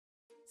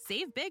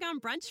Save big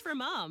on brunch for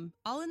mom,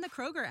 all in the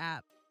Kroger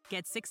app.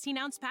 Get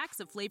 16-ounce packs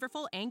of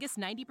flavorful Angus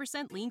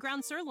 90% lean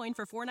ground sirloin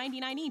for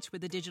 $4.99 each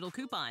with a digital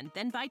coupon.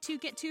 Then buy 2,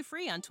 get 2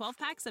 free on 12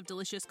 packs of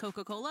delicious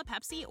Coca-Cola,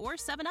 Pepsi, or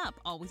 7-Up,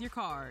 all with your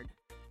card.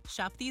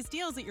 Shop these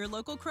deals at your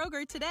local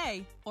Kroger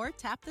today, or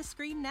tap the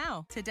screen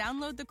now to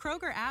download the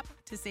Kroger app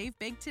to save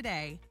big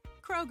today.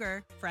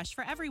 Kroger, fresh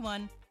for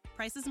everyone.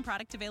 Prices and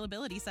product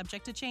availability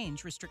subject to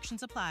change.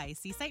 Restrictions apply.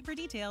 See site for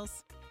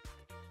details.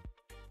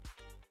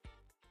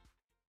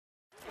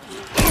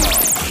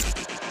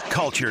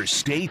 Culture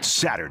State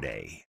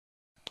Saturday.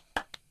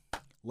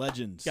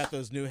 Legends. Got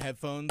those new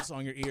headphones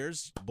on your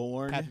ears.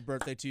 Born. Happy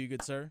birthday to you,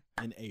 good sir.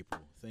 In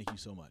April. Thank you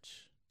so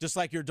much. Just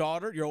like your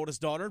daughter, your oldest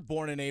daughter,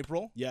 born in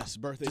April. Yes,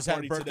 birthday Just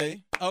party had a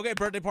birthday. today. Okay,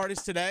 birthday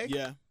parties today.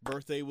 Yeah,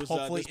 birthday was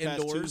Hopefully this past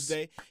indoors.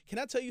 Tuesday. Can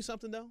I tell you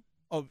something, though?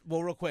 Oh,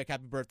 well, real quick,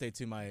 happy birthday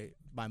to my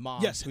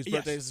mom. Yes, whose yes.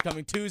 birthday is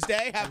coming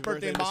Tuesday. Happy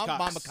birthday, Miss Mom. Cox.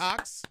 Mama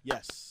Cox.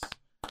 Yes.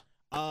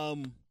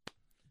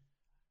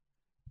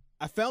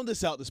 I found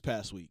this out this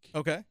past week.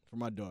 Okay. For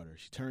my daughter.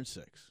 She turned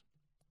 6.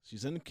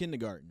 She's in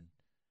kindergarten.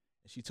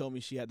 And she told me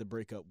she had to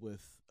break up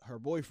with her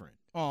boyfriend.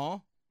 Aw.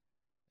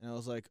 And I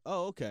was like,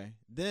 oh, okay.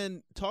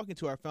 Then talking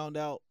to her, I found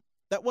out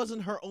that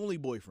wasn't her only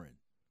boyfriend.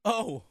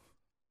 Oh.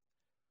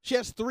 She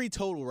has 3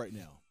 total right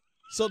now.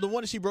 So the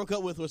one that she broke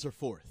up with was her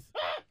 4th.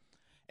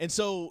 And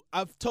so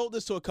I've told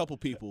this to a couple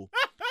people,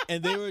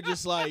 and they were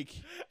just like,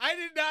 I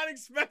did not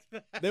expect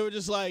that. they were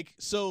just like,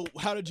 so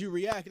how did you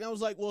react? And I was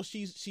like, well,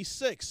 she's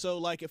 6. So,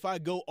 like, if I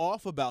go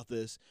off about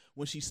this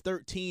when she's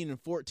 13 and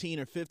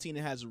 14 or 15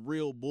 and has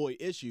real boy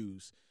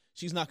issues,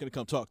 she's not going to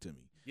come talk to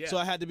me. Yeah. So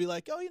I had to be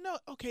like, oh,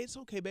 okay, it's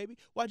okay, baby.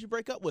 Why'd you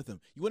break up with him?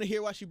 You want to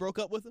hear why she broke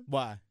up with him?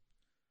 Why?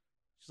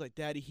 She's like,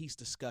 Daddy, he's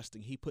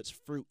disgusting. He puts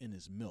fruit in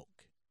his milk.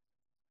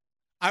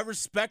 I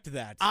respect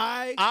that.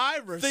 I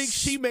respect think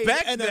she made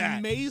an that.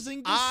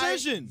 amazing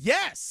decision.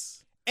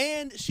 Yes.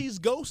 And she's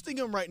ghosting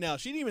him right now.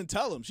 She didn't even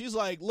tell him. She's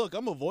like, look,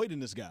 I'm avoiding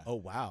this guy. Oh,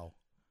 wow.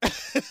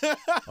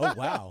 Oh,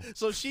 wow.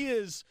 So she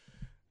is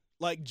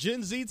like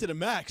Gen Z to the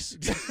max.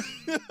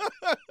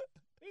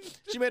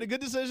 She made a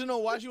good decision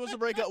on why she wants to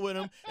break up with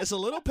him. It's a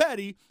little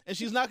petty, and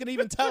she's not going to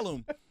even tell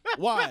him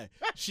why.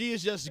 She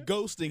is just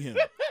ghosting him.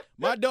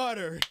 My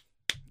daughter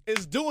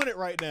is doing it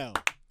right now.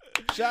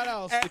 Shout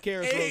outs to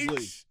Karis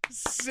Rosalie.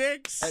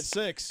 6. At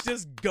 6.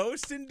 Just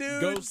ghosting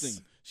dudes?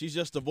 Ghosting. She's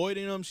just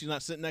avoiding him. She's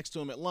not sitting next to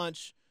him at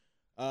lunch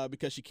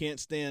because she can't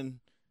stand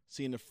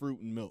seeing the fruit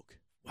and milk.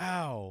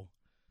 Wow.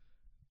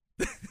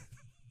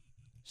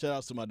 Shout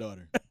outs to my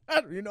daughter.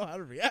 I don't even know how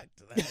to react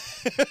to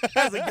that.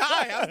 As a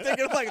guy, I'm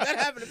thinking, like, if that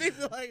happened to me, I'd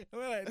be like,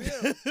 what do I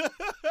do?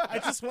 I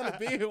just want to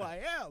be who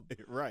I am.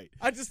 Right.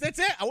 That's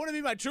it. I want to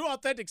be my true,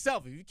 authentic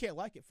self. If you can't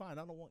like it, fine.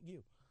 I don't want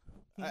you.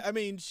 I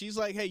mean, she's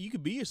like, hey, you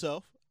can be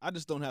yourself. I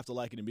just don't have to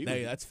like it and be with Hey,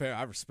 you. that's fair.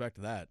 I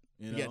respect that.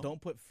 You know? Yeah,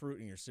 don't put fruit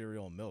in your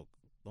cereal and milk.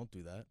 Don't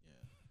do that.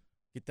 Yeah.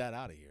 Get that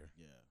out of here.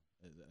 Yeah.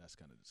 That's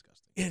kind of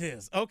disgusting. It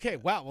is. Okay,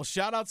 wow. Well,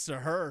 shout outs to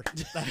her.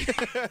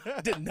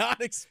 Did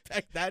not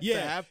expect that to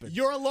happen.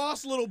 You're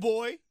lost, little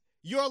boy.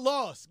 You're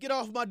lost. Get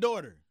off my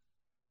daughter.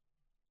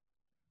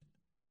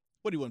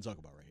 What do you want to talk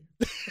about right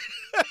here?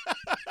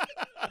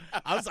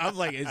 I was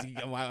like,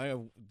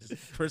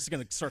 Chris is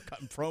going to start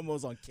cutting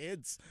promos on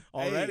kids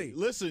already. Hey,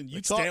 listen,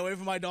 stay away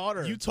from my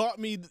daughter. You taught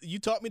me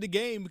the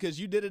game because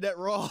you did it at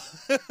Raw.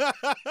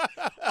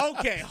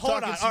 Okay,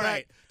 hold on. All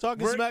right.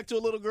 Talking smack to a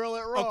little girl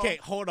at Raw. Okay,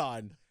 hold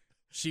on.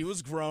 She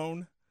was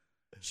grown.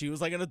 She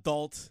was like an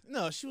adult.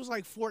 No, she was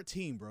like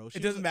 14, bro. It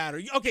doesn't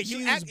matter. Okay,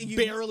 she was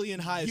barely in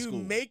high school.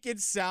 You make it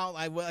sound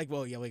like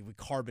we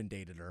carbon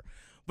dated her.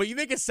 But you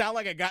make it sound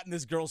like I got in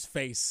this girl's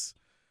face.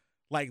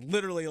 Like,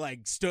 literally,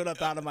 like, stood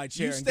up out of my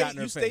chair and got in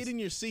her face. You stayed in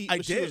your seat,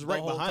 but she was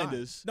right behind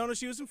us. No,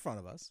 she was in front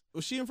of us.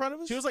 Was she in front of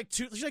us? She was like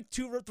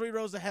 3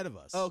 rows ahead of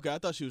us. Oh, okay, I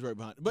thought she was right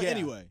behind. But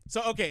anyway.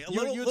 So, okay, a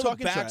little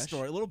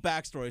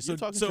backstory. So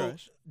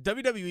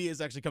WWE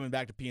is actually coming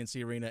back to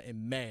PNC Arena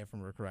in May, if I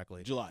remember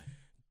correctly. July.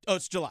 Oh,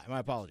 it's July. My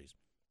apologies.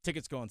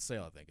 Tickets go on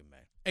sale, I think, in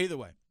May. Either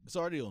way. It's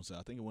already on sale.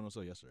 I think it went on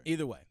sale yesterday.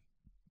 Either way.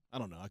 I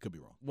don't know. I could be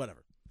wrong.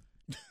 Whatever.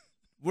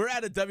 We're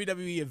at a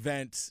WWE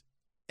event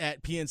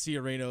at PNC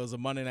Arena. It was a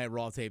Monday Night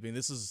Raw taping.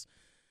 This is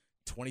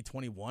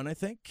 2021, I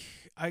think.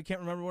 I can't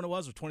remember when it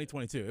was, or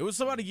 2022. It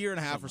was about a year and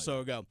a half or so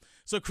ago.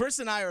 So Chris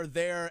and I are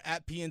there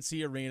at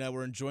PNC Arena.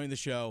 We're enjoying the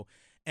show,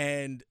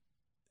 and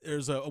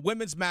there's a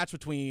women's match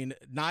between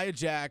Nia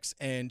Jax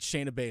and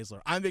Shayna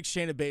Baszler. I'm a big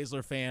Shayna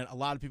Baszler fan. A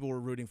lot of people were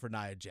rooting for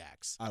Nia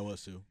Jax. I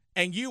was too.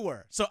 And you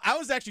were. So I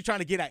was actually trying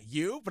to get at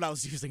you, but I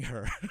was using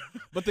her.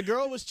 But the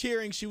girl was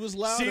cheering. She was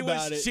loud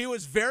about it. She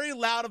was very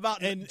loud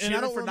about and cheering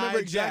I don't for remember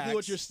Nia exactly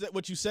Jax.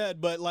 what you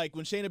said, but like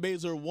when Shayna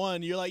Baszler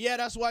won, you're like, yeah,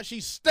 that's why she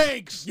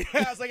stinks. Yeah,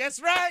 I was like,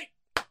 that's right.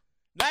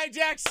 Nia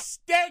Jax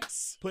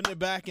stinks. Putting it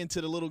back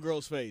into the little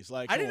girl's face.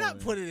 Like, I did not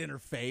put it in her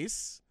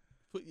face.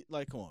 Come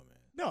on, man.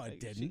 No, I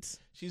didn't.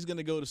 She's going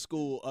to go to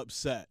school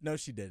upset. No,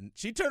 she didn't.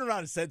 She turned around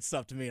and said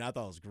stuff to me, and I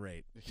thought it was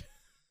great.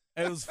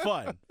 It was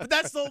fun. But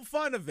that's the whole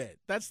fun of it.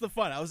 That's the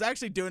fun. I was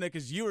actually doing it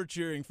because you were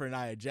cheering for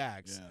Nia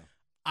Jax. Yeah.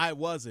 I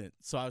wasn't,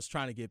 so I was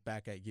trying to get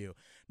back at you.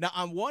 Now,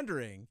 I'm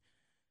wondering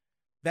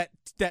that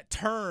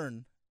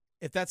turn,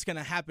 if that's going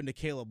to happen to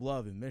Caleb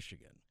Love in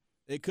Michigan.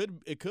 It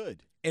could.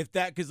 If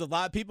that, because a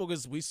lot of people,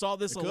 because we saw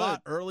this a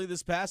lot early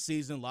this past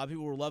season, a lot of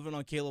people were loving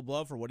on Caleb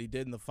Love for what he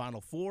did in the Final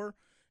Four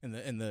in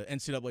the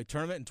NCAA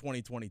tournament in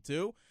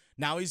 2022.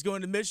 Now he's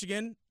going to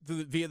Michigan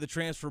via the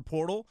transfer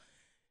portal.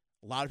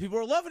 A lot of people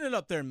are loving it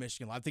up there in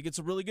Michigan. I think it's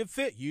a really good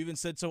fit. You even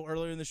said so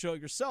earlier in the show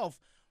yourself.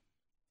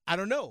 I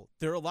don't know.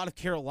 There are a lot of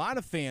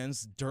Carolina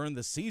fans during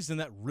the season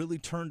that really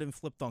turned and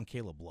flipped on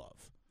Caleb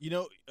Love. You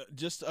know, I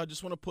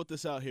just want to put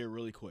this out here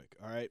really quick,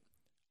 all right?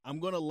 I'm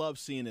going to love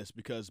seeing this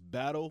because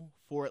Battle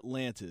for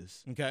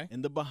Atlantis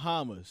in the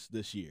Bahamas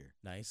this year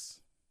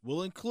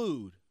will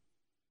include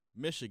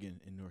Michigan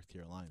and North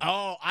Carolina.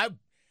 Oh,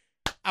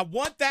 I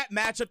want that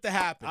matchup to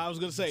happen. I was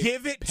going to say,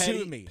 give it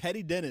to me.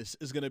 Petty Dennis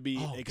is going to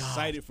be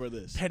excited for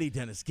this. Petty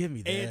Dennis, give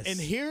me this. And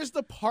here's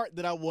the part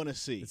that I want to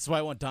see. That's why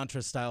I want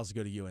Dontrez Styles to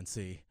go to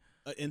UNC.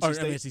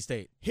 NC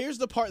State. Here's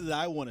the part that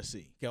I want to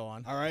see. Go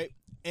on. All right?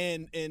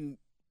 And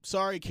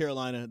sorry,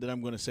 Carolina, that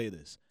I'm going to say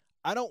this.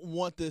 I don't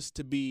want this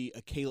to be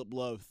a Caleb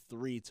Love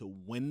 3 to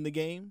win the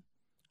game.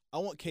 I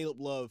want Caleb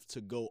Love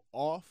to go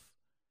off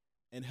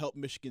and help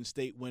Michigan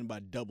State win by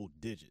double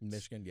digits.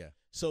 Michigan, yeah.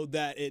 So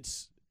that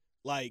it's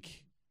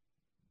like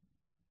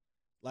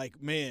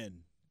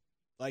man,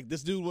 like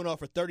this dude went off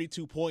for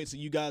 32 points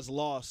and you guys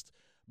lost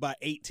by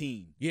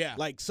 18. Yeah.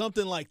 Like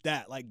something like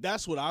that. Like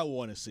that's what I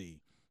want to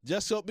see.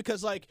 Just so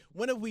because like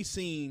when have we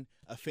seen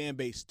a fan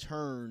base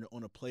turn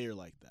on a player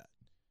like that?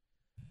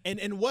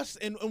 And what's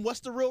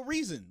the real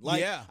reason?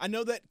 Like I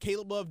know that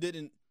Caleb Love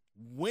didn't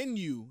win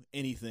you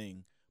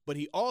anything, but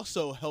he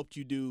also helped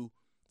you do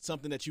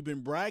something that you've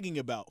been bragging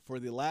about for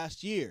the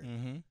last year.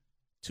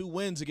 2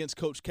 wins against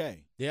Coach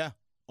K. Yeah.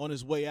 On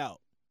his way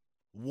out.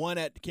 1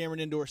 at Cameron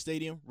Indoor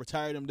Stadium,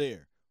 retired him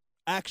there.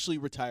 Actually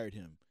retired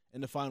him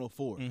in the Final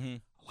Four. A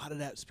lot of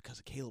that is because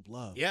of Caleb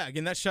Love. Yeah,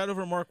 again, that shot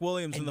over Mark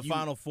Williams in the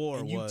Final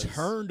Four you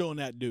turned on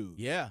that dude.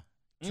 Yeah.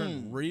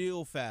 Turned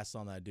real fast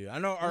on that dude. I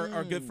know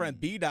our good friend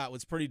B-Dot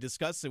was pretty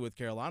disgusted with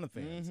Carolina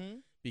fans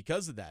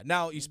because of that.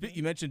 Now,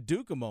 you mentioned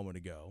Duke a moment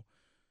ago.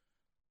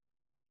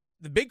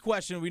 The big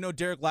question, we know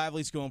Derek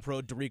Lively's going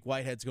pro, Dariq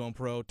Whitehead's going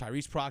pro,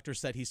 Tyrese Proctor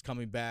said he's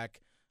coming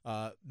back,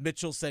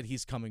 Mitchell said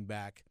he's coming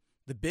back.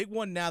 The big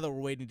one now that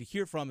we're waiting to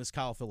hear from is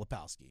Kyle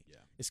Filipowski. Yeah.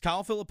 Is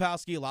Kyle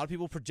Filipowski, a lot of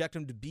people project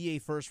him to be a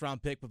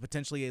first-round pick, but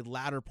potentially a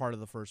latter part of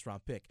the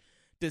first-round pick.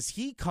 Does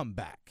he come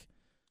back?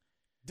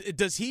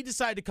 Does he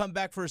decide to come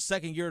back for a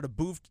second year to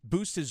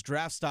boost his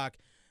draft stock?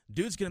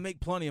 Dude's going to make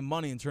plenty of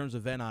money in terms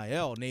of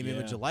NIL, name,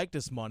 image, and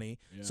likeness money.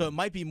 Yeah. So it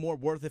might be more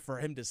worth it for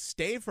him to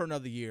stay for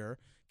another year,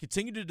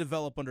 continue to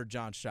develop under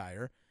John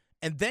Shire,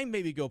 and then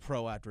maybe go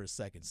pro after his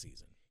second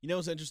season. You know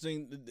what's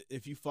interesting?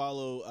 If you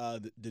follow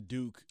the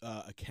Duke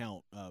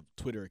account,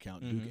 Twitter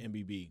account, Duke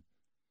MBB,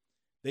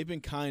 they've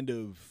been kind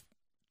of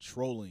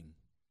trolling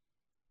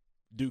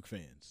Duke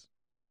fans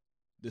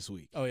this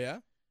week. Oh,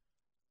 yeah?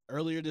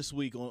 Earlier this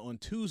week, on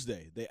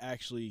Tuesday, they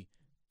actually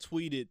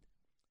tweeted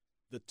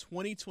the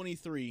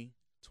 2023-2024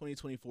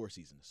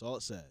 season. That's all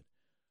it said.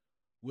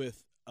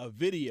 With a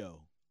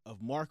video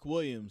of Mark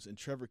Williams and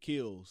Trevor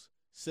Keels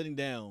sitting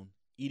down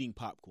eating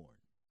popcorn.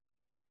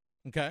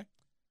 Okay.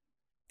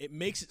 It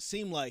makes it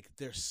seem like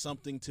there's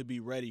something to be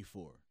ready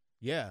for.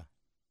 Yeah.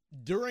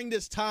 During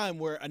this time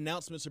where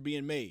announcements are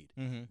being made.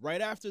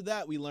 Right after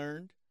that, we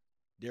learned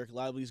Derek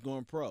Lively's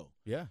going pro.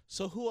 Yeah.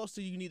 So who else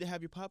do you need to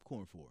have your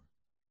popcorn for?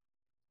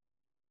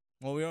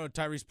 Well, we know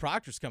Tyrese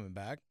Proctor's coming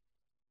back.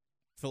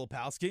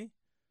 Filipowski,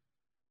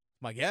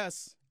 my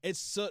guess. It's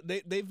so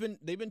they've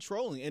been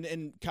trolling,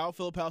 and Kyle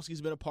Filipowski's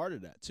been a part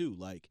of that too.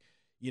 Like,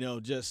 you know,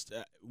 just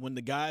when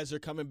the guys are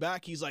coming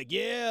back, he's like,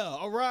 "Yeah,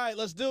 all right,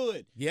 let's do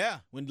it."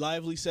 Yeah. When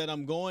Lively said,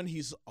 "I'm going,"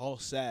 he's all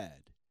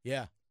sad.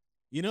 Yeah.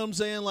 You know what I'm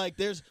saying? Like,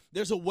 there's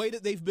a way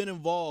that they've been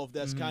involved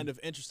that's kind of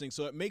interesting.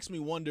 So it makes me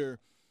wonder.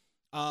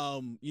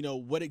 You know,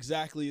 what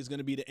exactly is going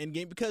to be the end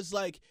game? Because,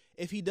 like,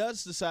 if he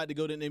does decide to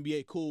go to an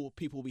NBA, cool,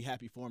 people will be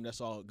happy for him.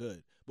 That's all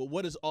good. But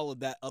what does all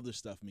of that other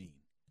stuff mean?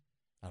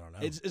 I don't know.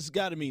 It's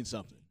got to mean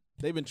something.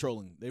 They've been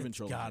trolling. It's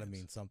got to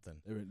mean something.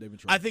 They've been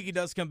trolling. I think he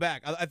does come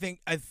back. I think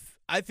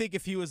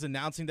if he was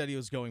announcing that he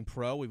was going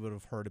pro, we would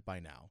have heard it by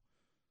now.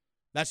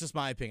 That's just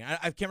my opinion. I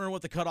can't remember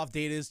what the cutoff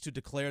date is to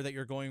declare that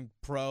you're going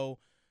pro.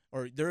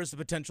 Or there is the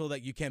potential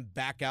that you can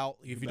back out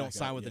if you don't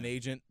sign with an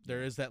agent.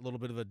 There is that little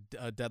bit of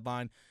a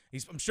deadline.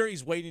 I'm sure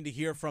he's waiting to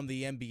hear from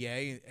the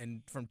NBA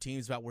and from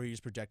teams about where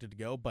he's projected to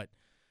go. But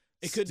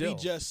it could be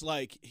just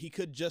like he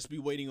could just be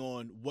waiting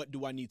on what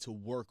do I need to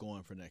work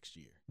on for next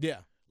year. Yeah.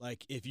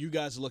 Like if you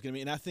guys are looking at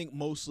me, and I think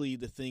mostly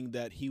the thing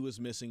that he was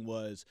missing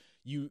was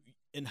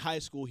in high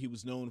school he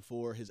was known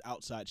for his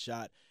outside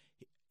shot.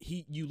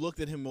 You looked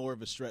at him more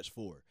of a stretch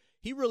forward.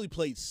 He really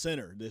played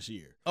center this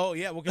year. Oh,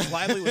 yeah, well, because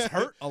Lively was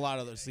hurt a lot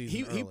of the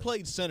season. He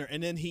played center,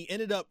 and then he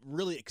ended up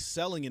really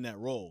excelling in that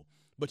role.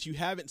 But you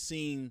haven't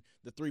seen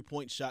the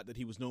three-point shot that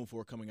he was known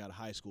for coming out of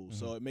high school.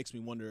 So it makes me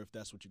wonder if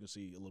that's what you can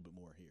see a little bit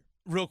more here.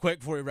 Real quick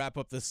before we wrap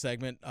up this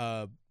segment,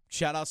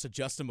 shout-outs to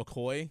Justin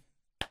McCoy.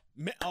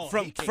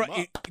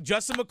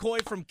 Justin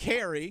McCoy from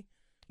Cary,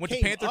 went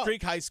to Panther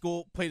Creek High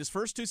School, played his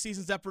first 2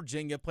 seasons at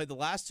Virginia, played the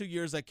last 2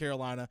 years at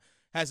Carolina,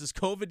 has his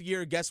COVID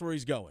year. Guess where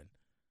he's going?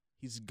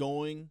 He's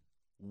going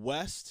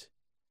west,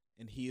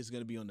 and he is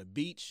going to be on the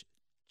beach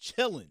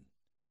chilling,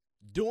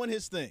 doing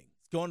his thing.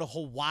 He's going to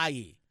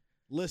Hawaii.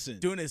 Listen.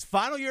 Doing his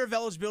final year of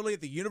eligibility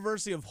at the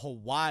University of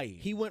Hawaii.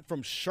 He went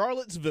from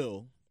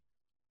Charlottesville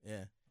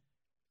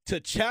to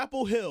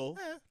Chapel Hill,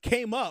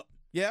 came up.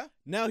 Yeah.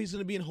 Now he's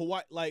going to be in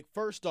Hawaii. Like,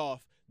 first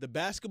off, the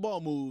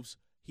basketball moves,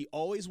 he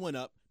always went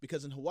up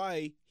because in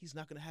Hawaii, he's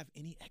not going to have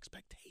any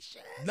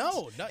expectations.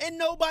 No. And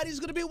nobody's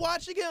going to be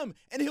watching him.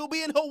 And he'll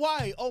be in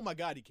Hawaii. Oh, my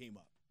God, he came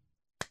up.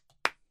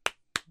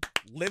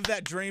 Live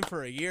that dream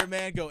for a year,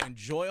 man. Go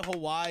enjoy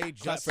Hawaii. Clap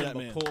Justin for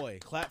that McCoy. Man.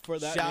 Clap for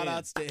that Shout man.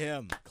 outs to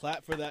him.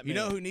 Clap for that man. You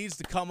know who needs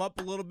to come up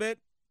a little bit?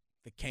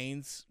 The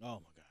Canes. Oh,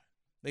 my God.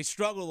 They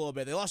struggled a little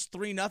bit. They lost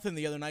 3-0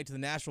 the other night to the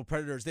Nashville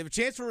Predators. They have a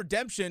chance for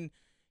redemption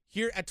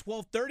here at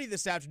 12:30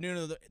 this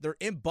afternoon. They're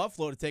in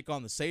Buffalo to take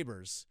on the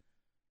Sabres.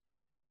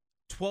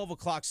 12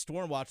 o'clock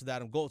Storm Watch with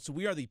Adam Gold. So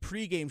we are the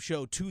pregame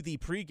show to the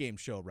pregame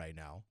show right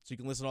now. So you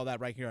can listen to all that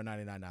right here on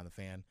 99.9 The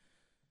Fan.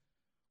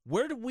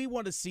 Where do we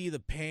want to see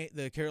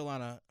the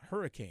Carolina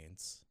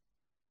Hurricanes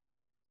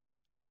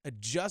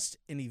adjust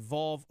and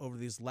evolve over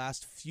these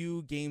last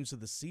few games of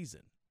the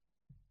season?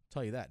 I'll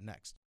tell you that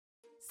next.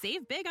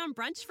 Save big on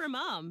brunch for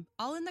mom,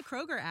 all in the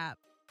Kroger app.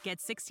 Get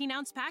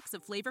 16-ounce packs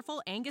of flavorful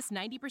Angus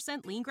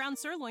 90% lean ground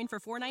sirloin for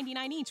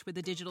 $4.99 each with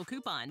a digital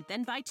coupon.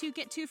 Then buy 2,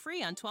 get 2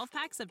 free on 12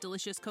 packs of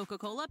delicious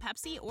Coca-Cola,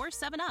 Pepsi, or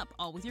 7-Up,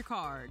 all with your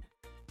card.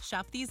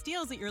 Shop these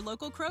deals at your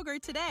local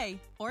Kroger today,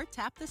 or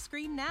tap the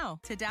screen now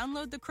to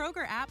download the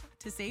Kroger app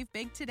to save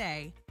big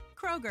today.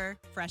 Kroger,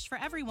 fresh for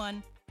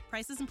everyone.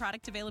 Prices and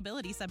product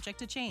availability subject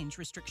to change.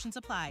 Restrictions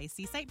apply.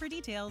 See site for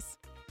details.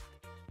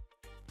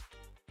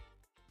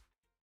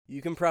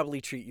 You can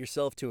probably treat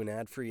yourself to an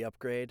ad-free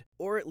upgrade,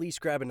 or at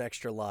least grab an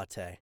extra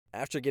latte.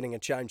 After getting a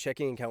Chime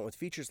checking account with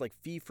features like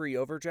fee-free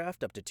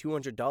overdraft up to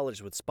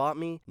 $200 with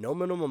SpotMe, no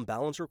minimum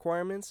balance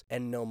requirements,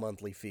 and no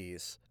monthly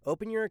fees.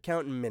 Open your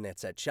account in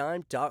minutes at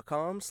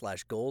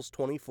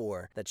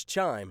chime.com/goals24. That's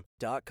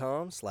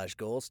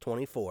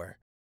chime.com/goals24.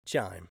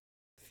 Chime.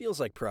 Feels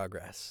like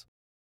progress.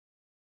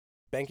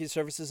 Banking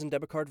services and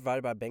debit card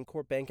provided by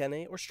Bancorp Bank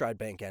N.A. or Stride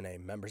Bank N.A.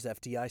 Members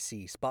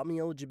FDIC. SpotMe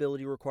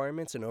eligibility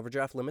requirements and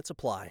overdraft limits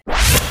apply.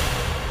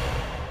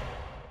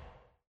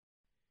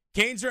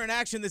 Canes are in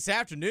action this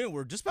afternoon.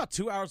 We're just about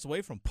 2 hours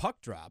away from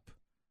puck drop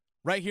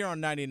right here on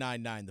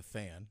 99.9 The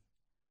Fan.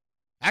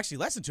 Actually,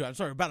 less than 2 hours. I'm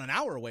sorry, about an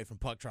hour away from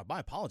puck drop.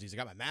 My apologies. I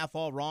got my math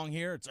all wrong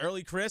here. It's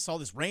early, Chris. All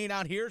this rain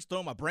out here is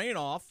throwing my brain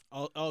off.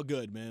 All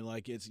good, man.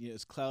 Like,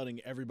 it's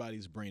clouding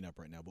everybody's brain up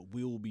right now. But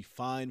we will be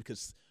fine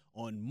because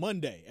on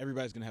Monday,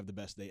 everybody's going to have the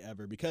best day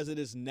ever because it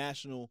is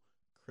National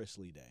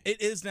Chrisley Day.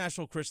 It is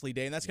National Chrisley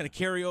Day, and that's going to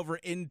carry over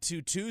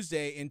into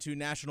Tuesday, into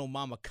National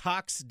Mama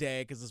Cox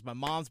Day, because it's my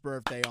mom's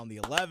birthday on the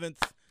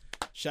 11th.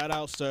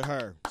 Shout-outs to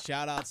her.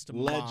 Shout-outs to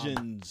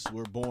Legends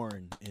were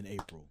born in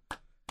April.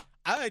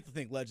 I like to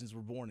think legends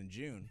were born in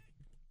June.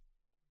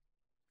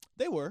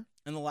 They were.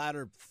 In the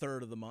latter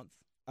third of the month.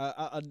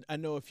 I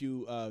know a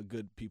few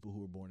good people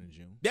who were born in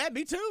June. Yeah,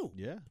 me too.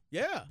 Yeah.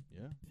 Yeah.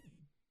 Yeah.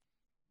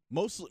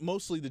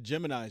 Mostly the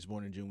Geminis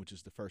born in June, which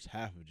is the first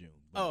half of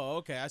June. But oh,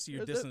 okay. I see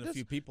you're dissing a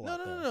few people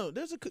out there. No.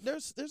 There's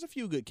a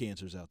few good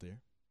cancers out there.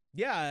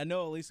 Yeah, I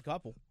know at least a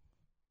couple.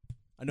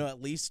 I know at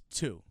least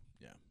 2.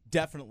 Yeah.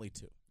 Definitely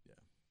 2. Yeah.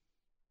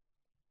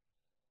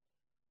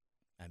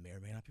 I may or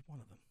may not be one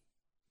of them.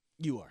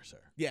 You are, sir.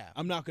 Yeah.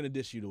 I'm not going to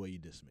diss you the way you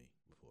dissed me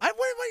before. What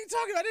are you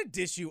talking about? I didn't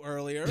diss you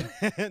earlier.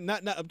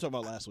 not I'm talking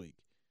about last week.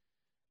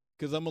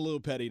 Because I'm a little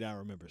petty and I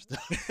remember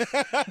stuff.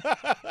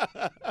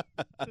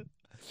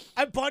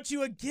 I bought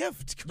you a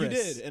gift, Chris. You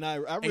did, and I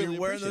really and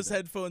you're wearing appreciate those that.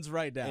 headphones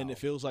right now. And it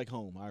feels like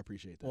home. I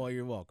appreciate that. Well,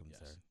 you're welcome, Yes.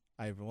 sir.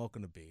 I'm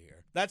welcome to be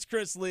here. That's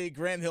Chris Lee,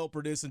 Graham Hill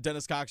producing,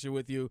 Dennis Cox here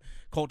with you.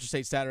 Culture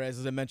State Saturdays,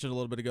 as I mentioned a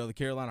little bit ago, the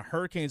Carolina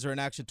Hurricanes are in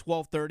action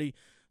 12:30.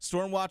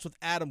 Storm Watch with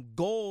Adam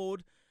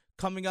Gold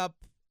coming up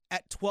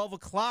at 12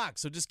 o'clock.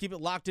 So just keep it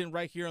locked in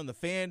right here on The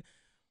Fan.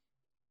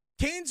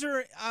 Canes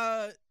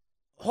are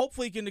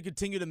hopefully going to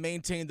continue to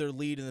maintain their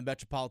lead in the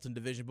Metropolitan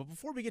Division. But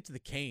before we get to the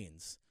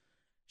Canes,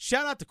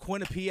 shout out to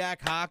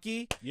Quinnipiac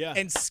Hockey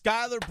and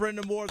Skylar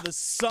Brindamore, the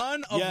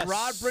son of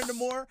Rod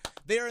Brindamore.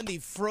 They're in the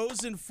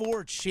Frozen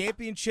Four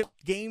championship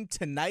game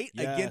tonight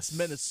against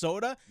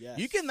Minnesota. Yes.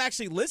 You can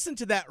actually listen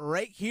to that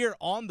right here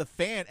on The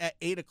Fan at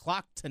 8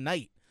 o'clock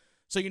tonight.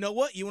 So you know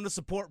what? You want to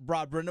support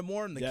Rod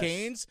Brindamore and the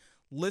Canes?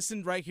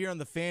 Listen right here on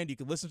The Fan. You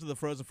can listen to the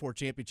Frozen Four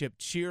championship.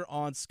 Cheer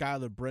on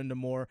Skylar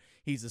Brindamore.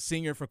 He's a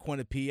senior for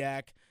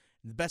Quinnipiac.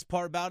 The best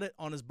part about it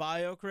on his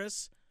bio,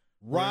 Chris,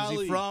 Raleigh.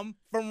 where's he from?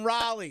 From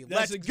Raleigh.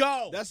 Let's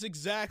go. That's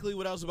exactly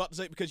what I was about to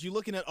say, because you're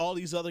looking at all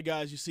these other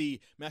guys. You see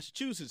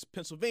Massachusetts,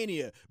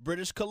 Pennsylvania,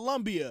 British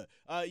Columbia.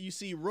 You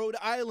see Rhode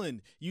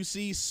Island. You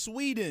see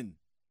Sweden.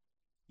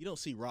 You don't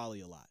see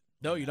Raleigh a lot.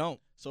 No, you don't.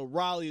 So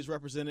Raleigh is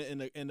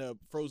represented in the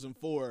Frozen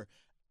Four.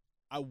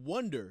 I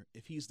wonder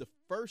if he's the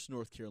first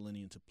North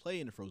Carolinian to play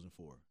in the Frozen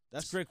Four.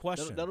 That's a great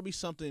question. That'll be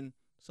something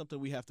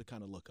we have to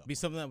kind of look up. Be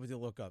something that we can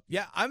look up.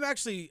 Yeah, I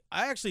actually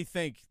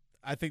think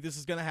this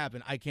is going to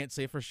happen. I can't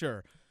say for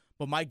sure,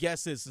 but my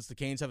guess is since the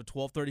Canes have a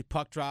 12:30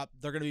 puck drop,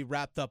 they're going to be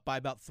wrapped up by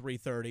about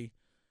 3:30.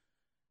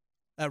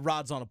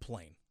 Rod's on a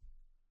plane.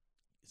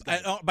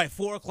 By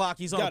 4 o'clock,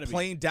 he's on a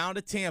plane down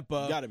to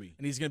Tampa. Got to be,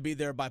 and he's going to be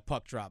there by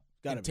puck drop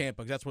in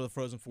Tampa because that's where the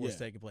Frozen Four is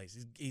taking place.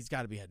 He's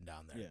got to be heading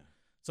down there. Yeah.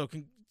 So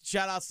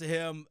shout outs to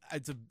him.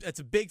 It's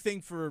a big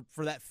thing for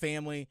that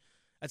family.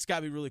 That's got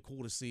to be really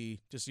cool to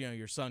see. Just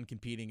your son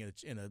competing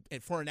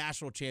for a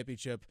national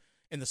championship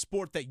in the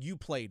sport that you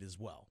played as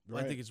well.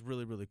 Right. I think it's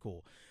really, really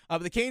cool.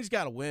 But the Canes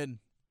got to win.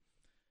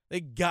 They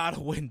got to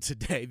win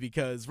today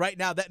because right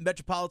now that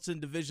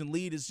Metropolitan Division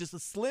lead is just a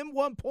slim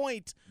 1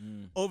 point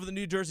over the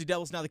New Jersey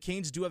Devils. Now the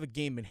Canes do have a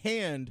game in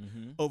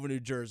hand over New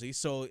Jersey.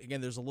 So, again,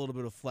 there's a little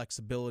bit of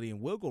flexibility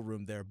and wiggle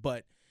room there.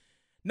 But,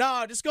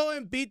 no, just go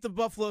and beat the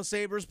Buffalo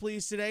Sabres,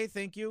 please, today.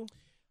 Thank you.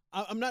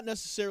 I'm not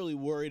necessarily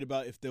worried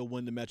about if they'll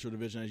win the Metro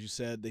Division. As you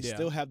said, they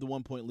still have the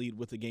 1 point lead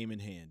with the game in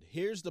hand.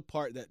 Here's the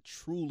part that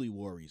truly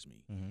worries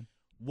me.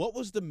 What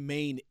was the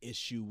main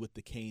issue with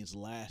the Canes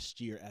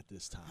last year at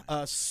this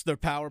time? Their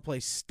power play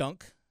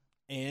stunk.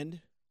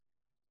 And?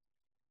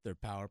 Their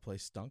power play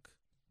stunk.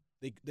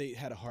 They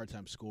had a hard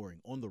time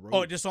scoring on the road.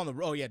 Oh, just on the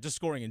road. Yeah, just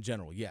scoring in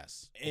general,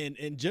 yes. And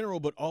in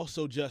general, but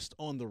also just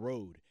on the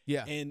road.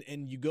 Yeah.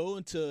 And you go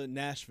into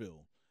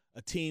Nashville,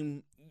 a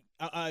team,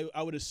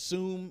 I would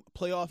assume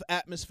playoff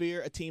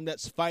atmosphere, a team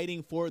that's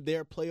fighting for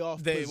their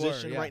playoff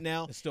position right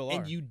now. They still are.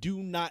 And you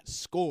do not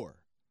score.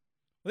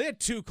 Well, they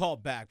had 2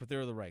 called back, but they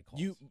were the right calls.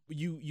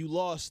 You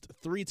lost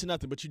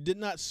 3-0, but you did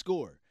not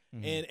score.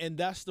 And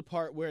that's the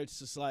part where it's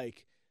just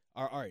like,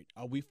 all right,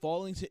 are we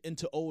falling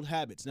into old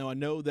habits? Now, I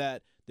know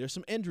that there's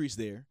some injuries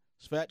there.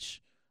 Svetch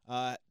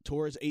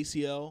tore his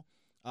ACL.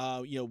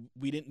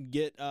 We didn't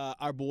get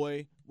our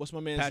boy, what's my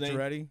man's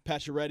name?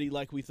 Pacioretty,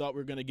 like we thought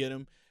we were going to get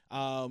him.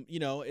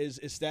 Is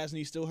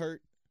Stasny still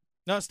hurt?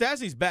 No,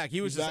 Stasny's back. He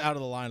was just out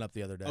of the lineup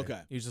the other day. Okay.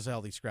 He was just a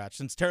healthy scratch.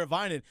 Since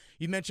Teravainen,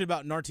 you mentioned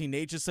about Nartine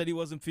Natchez said he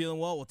wasn't feeling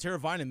well. Well,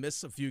 Teravainen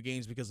missed a few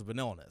games because of an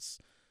illness.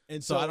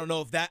 And so I don't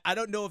know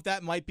if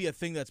that might be a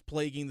thing that's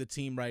plaguing the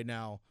team right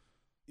now.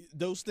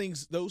 Those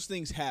things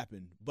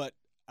happen, but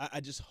I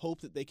just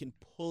hope that they can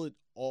pull it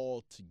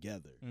all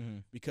together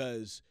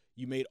because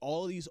you made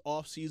all of these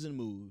off-season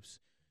moves.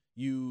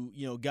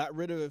 You got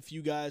rid of a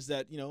few guys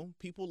that,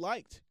 people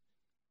liked.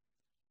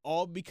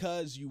 All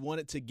because you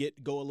wanted to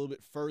go a little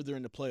bit further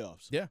in the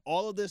playoffs. Yeah.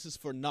 All of this is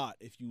for naught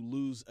if you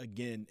lose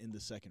again in the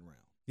second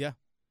round. Yeah.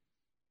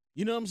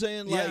 You know what I'm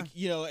saying?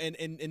 Yeah. Like,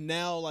 and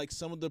now like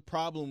some of the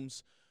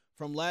problems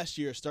from last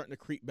year are starting to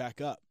creep back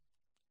up.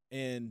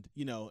 And,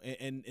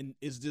 and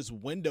is this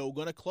window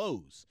going to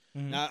close?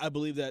 Now, I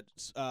believe that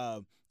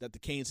that the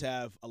Canes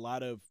have a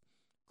lot of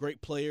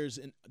great players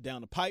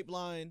down the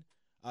pipeline.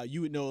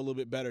 You would know a little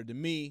bit better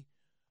than me.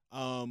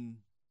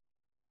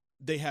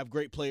 They have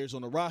great players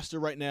on the roster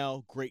right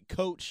now, great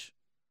coach.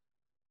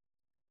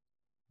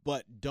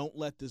 But don't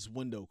let this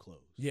window close.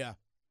 Yeah.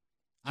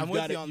 I'm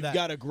with you on that. You've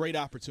got a great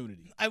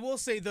opportunity. I will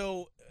say,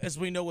 though, as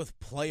we know with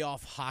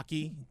playoff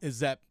hockey,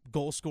 is that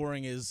goal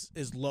scoring is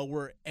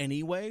lower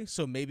anyway,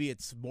 so maybe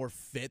it's more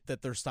fit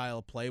that their style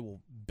of play will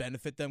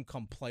benefit them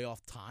come playoff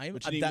time.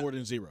 But you need more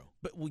than 0.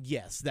 But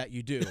yes, that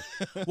you do.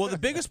 Well, the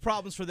biggest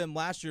problems for them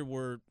last year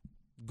were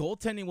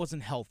goaltending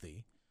wasn't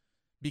healthy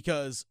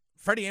because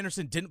Freddie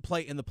Anderson didn't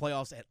play in the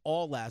playoffs at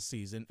all last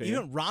season. Fair.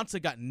 Even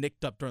Raanta got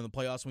nicked up during the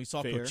playoffs, and we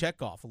saw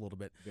Kochetkov a little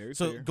bit. Very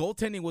so fair.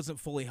 Goaltending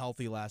wasn't fully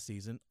healthy last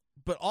season.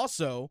 But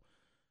also,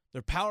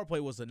 their power play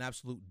was an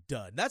absolute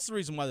dud. That's the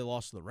reason why they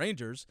lost to the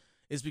Rangers,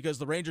 is because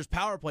the Rangers'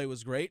 power play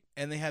was great,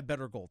 and they had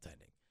better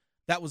goaltending.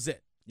 That was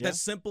it. Yeah.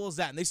 As simple as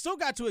that. And they still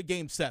got to a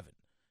Game 7.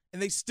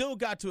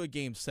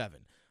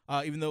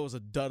 Even though it was a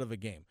dud of a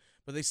game.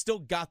 But they still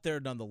got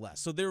there nonetheless.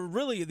 So they're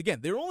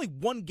only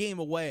one game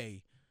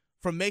away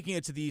from making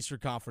it to the Eastern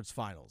Conference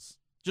Finals.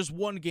 Just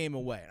one game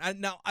away.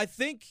 Now, I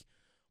think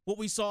what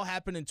we saw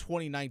happen in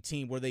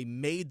 2019 where they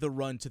made the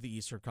run to the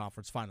Eastern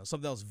Conference Finals,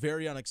 something that was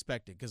very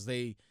unexpected because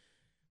they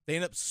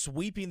ended up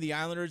sweeping the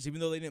Islanders. Even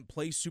though they didn't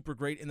play super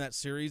great in that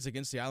series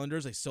against the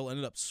Islanders, they still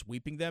ended up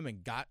sweeping them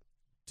and got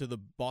to the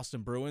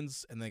Boston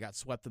Bruins, and they got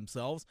swept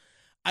themselves.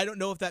 I don't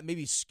know if that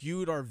maybe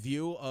skewed our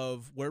view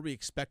of where we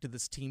expected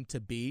this team to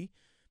be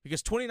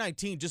because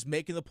 2019, just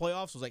making the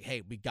playoffs was like,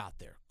 hey, we got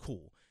there.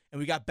 Cool. And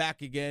we got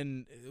back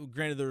again.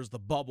 Granted, there was the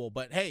bubble,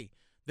 but hey,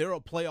 they're a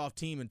playoff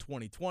team in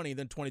 2020.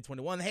 Then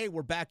 2021, hey,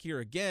 we're back here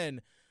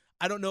again.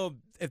 I don't know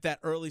if that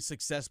early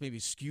success maybe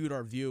skewed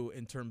our view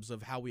in terms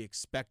of how we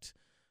expect,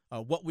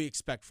 what we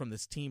expect from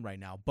this team right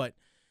now. But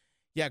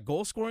yeah,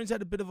 goal scoring's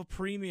at a bit of a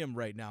premium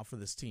right now for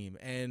this team,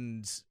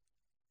 and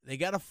they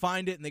got to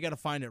find it, and they got to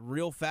find it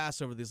real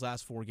fast over these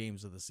last 4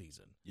 games of the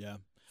season. Yeah,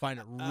 find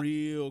it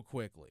real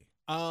quickly.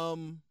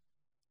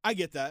 I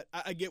get that.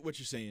 I get what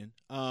you're saying.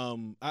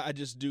 I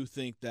just do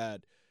think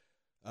that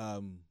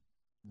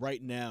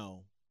right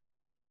now,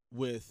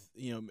 with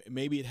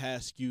maybe it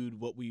has skewed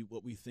what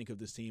we think of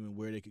this team and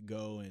where they could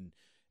go,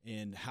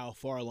 and how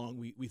far along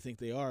we think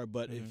they are.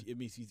 But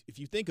if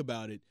you think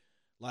about it,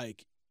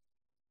 like,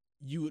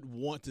 you would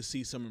want to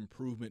see some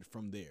improvement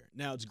from there.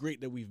 Now, it's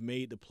great that we've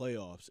made the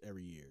playoffs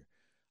every year.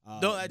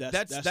 No,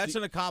 that's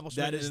an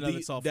accomplishment in and of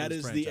itself. That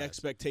is the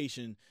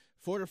expectation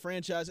for the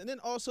franchise. And then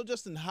also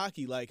just in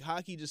hockey, like,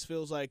 hockey just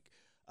feels like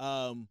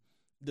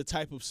the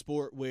type of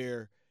sport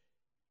where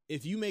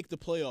if you make the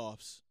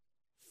playoffs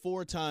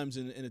 4 times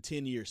in a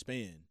 10-year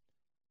span,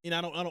 and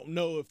I don't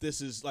know if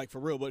this is like for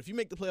real, but if you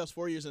make the playoffs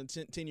 4 years in a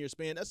 10-year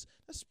span, that's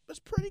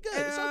pretty good.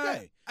 It's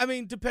okay. I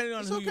mean, depending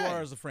on who you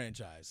are as a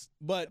franchise.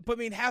 But I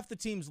mean, half the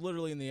teams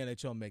literally in the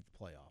NHL make the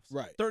playoffs.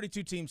 Right.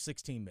 32 teams,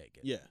 16 make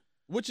it. Yeah.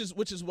 Which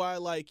is why,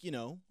 like, you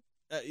know,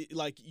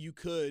 like, you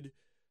could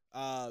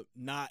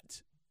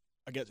not.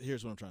 I guess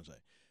here's what I'm trying to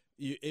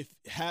say.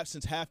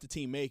 Since half the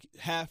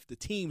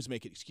teams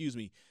make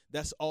it,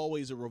 that's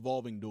always a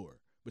revolving door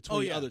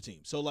between other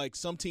teams. So, like,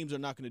 some teams are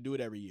not going to do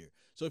it every year.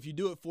 So if you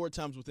do it 4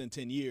 times within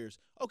 10 years,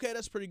 okay,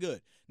 that's pretty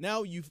good.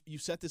 Now you've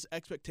set this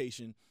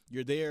expectation.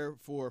 You're there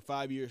for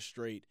 5 years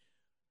straight.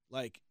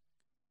 Like,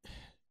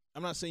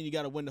 I'm not saying you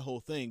got to win the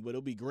whole thing, but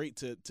it'll be great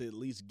to at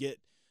least get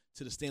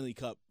to the Stanley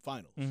Cup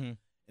Finals. Mm-hmm.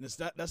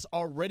 And that's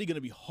already going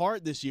to be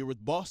hard this year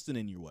with Boston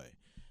in your way.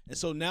 And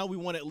so now we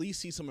want to at least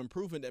see some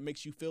improvement that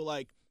makes you feel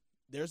like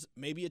there's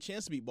maybe a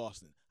chance to beat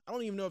Boston. I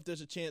don't even know if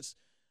there's a chance.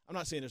 I'm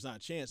not saying there's not a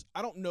chance.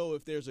 I don't know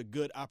if there's a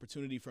good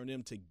opportunity for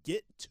them to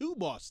get to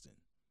Boston.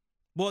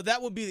 Well,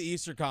 that would be the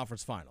Eastern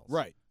Conference Finals.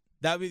 Right.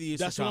 That would be the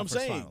Eastern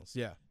Conference Finals.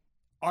 Yeah.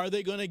 Are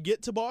they going to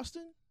get to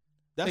Boston?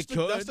 That's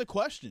the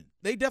question.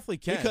 They definitely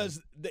can.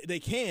 Because they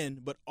can,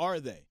 but are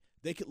they?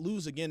 They could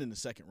lose again in the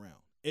second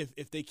round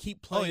if they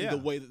keep playing the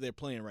way that they're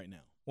playing right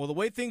now. Well, the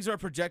way things are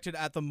projected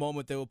at the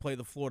moment, they will play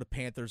the Florida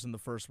Panthers in the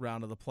first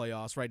round of the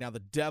playoffs. Right now, the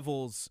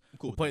Devils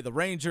will play the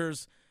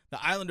Rangers.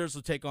 The Islanders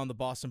will take on the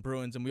Boston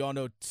Bruins. And we all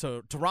know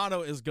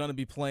Toronto is going to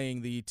be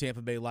playing the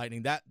Tampa Bay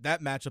Lightning. That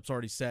matchup's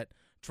already set.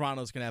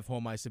 Toronto's going to have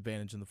home ice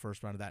advantage in the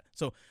first round of that.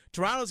 So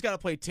Toronto's got to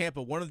play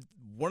Tampa. One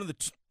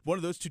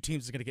of those two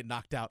teams is going to get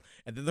knocked out,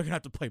 and then they're going to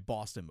have to play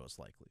Boston most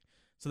likely.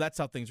 So that's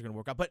how things are going to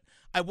work out. But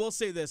I will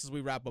say this as we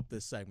wrap up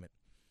this segment.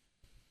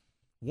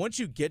 Once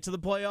you get to the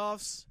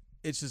playoffs,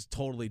 it's just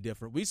totally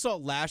different. We saw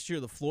last year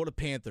the Florida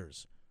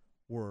Panthers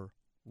were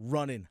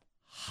running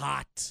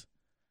hot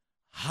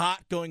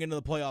going into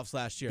the playoffs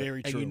last year.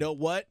 Very true. And you know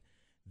what?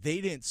 They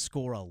didn't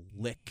score a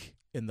lick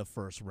in the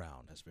first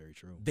round. That's very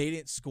true. They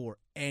didn't score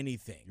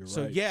anything. You're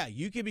so, right. yeah,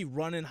 you could be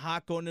running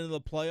hot going into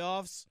the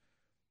playoffs.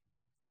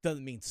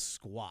 Doesn't mean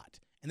squat.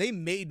 And they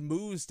made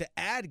moves to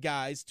add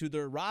guys to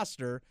their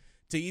roster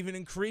to even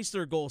increase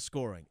their goal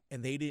scoring,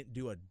 and they didn't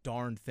do a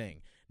darn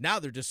thing. Now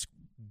they're just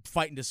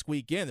fighting to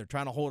squeak in. They're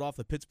trying to hold off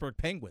the Pittsburgh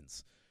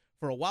Penguins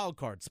for a wild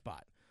card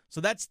spot.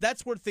 So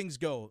that's where things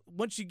go.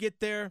 Once you get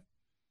there,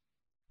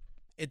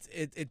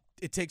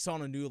 it takes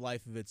on a new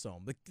life of its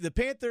own. The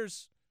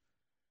Panthers,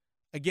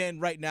 again,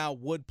 right now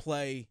would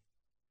play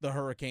the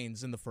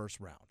Hurricanes in the first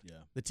round.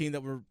 Yeah, the team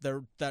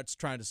that's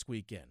trying to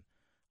squeak in.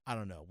 I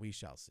don't know. We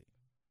shall see.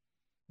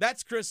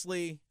 That's Chris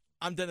Lee.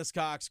 I'm Dennis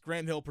Cox.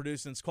 Graham Hill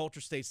producing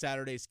Culture State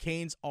Saturdays.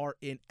 Canes are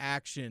in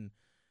action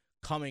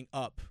coming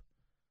up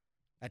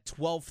at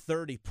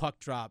 12:30 puck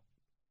drop.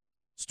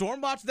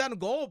 Stormwatch down a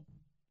goal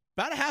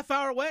about a half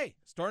hour away,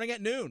 starting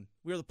at noon.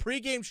 We are the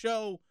pregame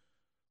show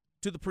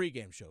to the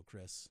pregame show,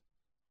 Chris.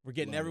 We're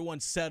getting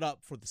everyone set up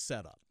for the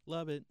setup.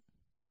 Love it.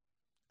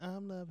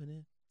 I'm loving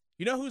it.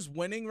 You know who's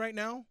winning right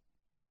now?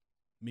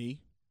 Me.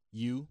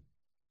 You.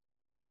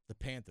 The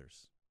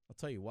Panthers. I'll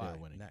tell you why They're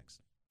winning. next.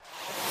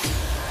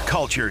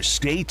 Culture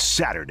State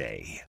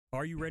Saturday.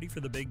 Are you ready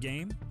for the big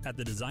game? At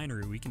The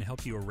Designery, we can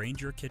help you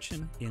arrange your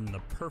kitchen in the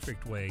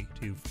perfect way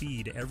to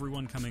feed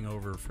everyone coming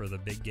over for the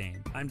big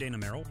game. I'm Dana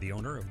Merrill, the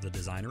owner of The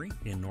Designery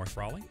in North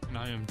Raleigh. And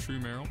I am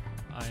True Merrill.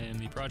 I am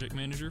the project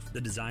manager.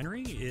 The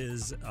Designery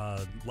is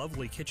a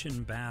lovely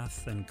kitchen,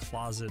 bath, and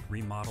closet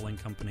remodeling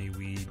company.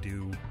 We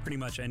do pretty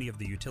much any of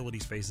the utility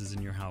spaces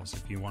in your house.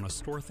 If you want to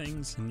store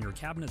things in your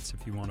cabinets,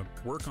 if you want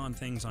to work on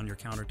things on your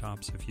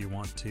countertops, if you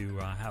want to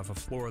have a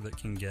floor that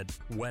can get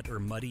wet or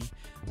muddy,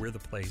 we're the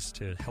place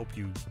to help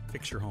you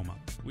fix your home up.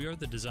 We are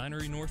the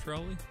Designery North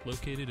Raleigh,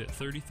 located at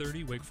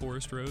 3030 Wake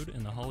Forest Road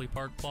in the Holly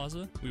Park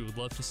Plaza. We would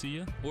love to see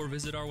you, or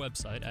visit our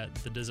website at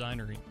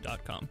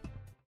thedesignery.com.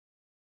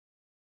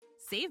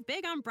 Save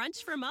big on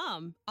brunch for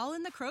mom, all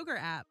in the Kroger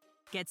app.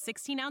 Get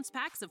 16-ounce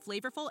packs of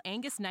flavorful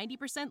Angus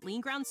 90% lean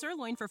ground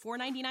sirloin for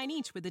 $4.99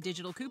 each with a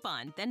digital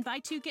coupon. Then buy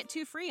 2, get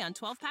 2 free on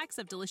 12 packs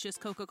of delicious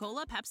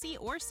Coca-Cola, Pepsi,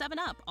 or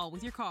 7-Up, all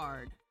with your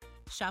card.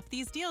 Shop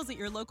these deals at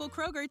your local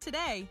Kroger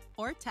today,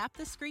 or tap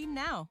the screen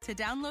now to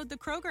download the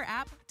Kroger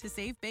app to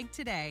save big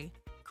today.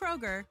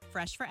 Kroger,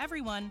 fresh for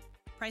everyone.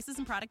 Prices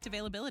and product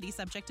availability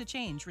subject to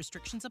change.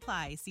 Restrictions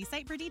apply. See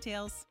site for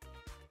details.